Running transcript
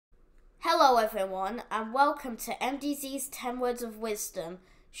Hello everyone, and welcome to MDZ's 10 Words of Wisdom,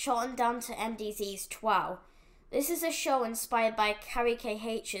 shortened down to MDZ's TWOW. This is a show inspired by Carrie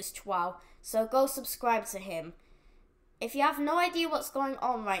KH's TWOW, so go subscribe to him. If you have no idea what's going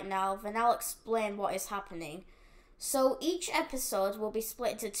on right now, then I'll explain what is happening. So each episode will be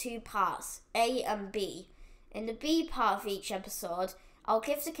split into two parts, A and B. In the B part of each episode, I'll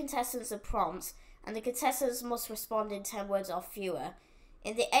give the contestants a prompt, and the contestants must respond in 10 words or fewer.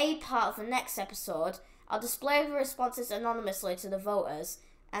 In the A part of the next episode, I'll display the responses anonymously to the voters,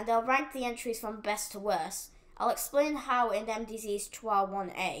 and I'll rank the entries from best to worst. I'll explain how in MDZ's TWOW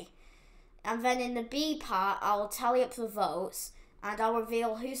 1A. And then in the B part, I'll tally up the votes, and I'll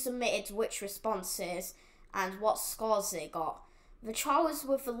reveal who submitted which responses and what scores they got. The TWOWers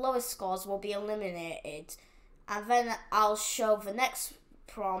with the lowest scores will be eliminated, and then I'll show the next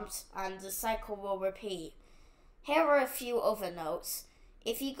prompt and the cycle will repeat. Here are a few other notes.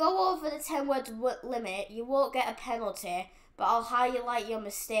 If you go over the 10 word limit, you won't get a penalty, but I'll highlight your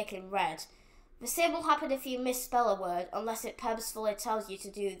mistake in red. The same will happen if you misspell a word, unless it purposefully tells you to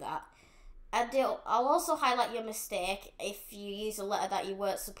do that. And I'll also highlight your mistake if you use a letter that you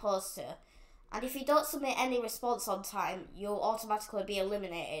weren't supposed to. And if you don't submit any response on time, you'll automatically be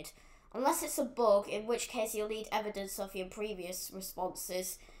eliminated. Unless it's a bug, in which case you'll need evidence of your previous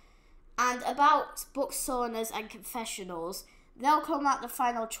responses. And about book soners and confessionals, they'll come at the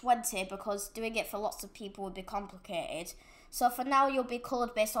final 20 because doing it for lots of people would be complicated. So for now, you'll be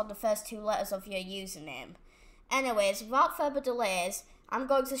coloured based on the first two letters of your username. Anyways, without further delays, I'm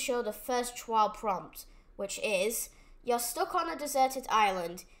going to show the first TWOW prompt, which is, you're stuck on a deserted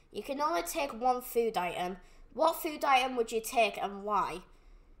island. You can only take one food item. What food item would you take and why?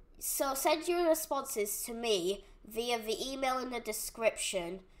 So send your responses to me via the email in the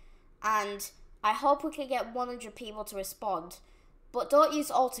description, and I hope we can get 100 people to respond. But don't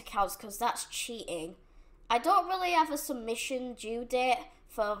use alt accounts because that's cheating. I don't really have a submission due date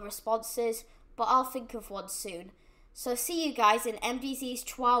for responses, but I'll think of one soon. So see you guys in MDZ's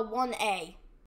TWOW 1A.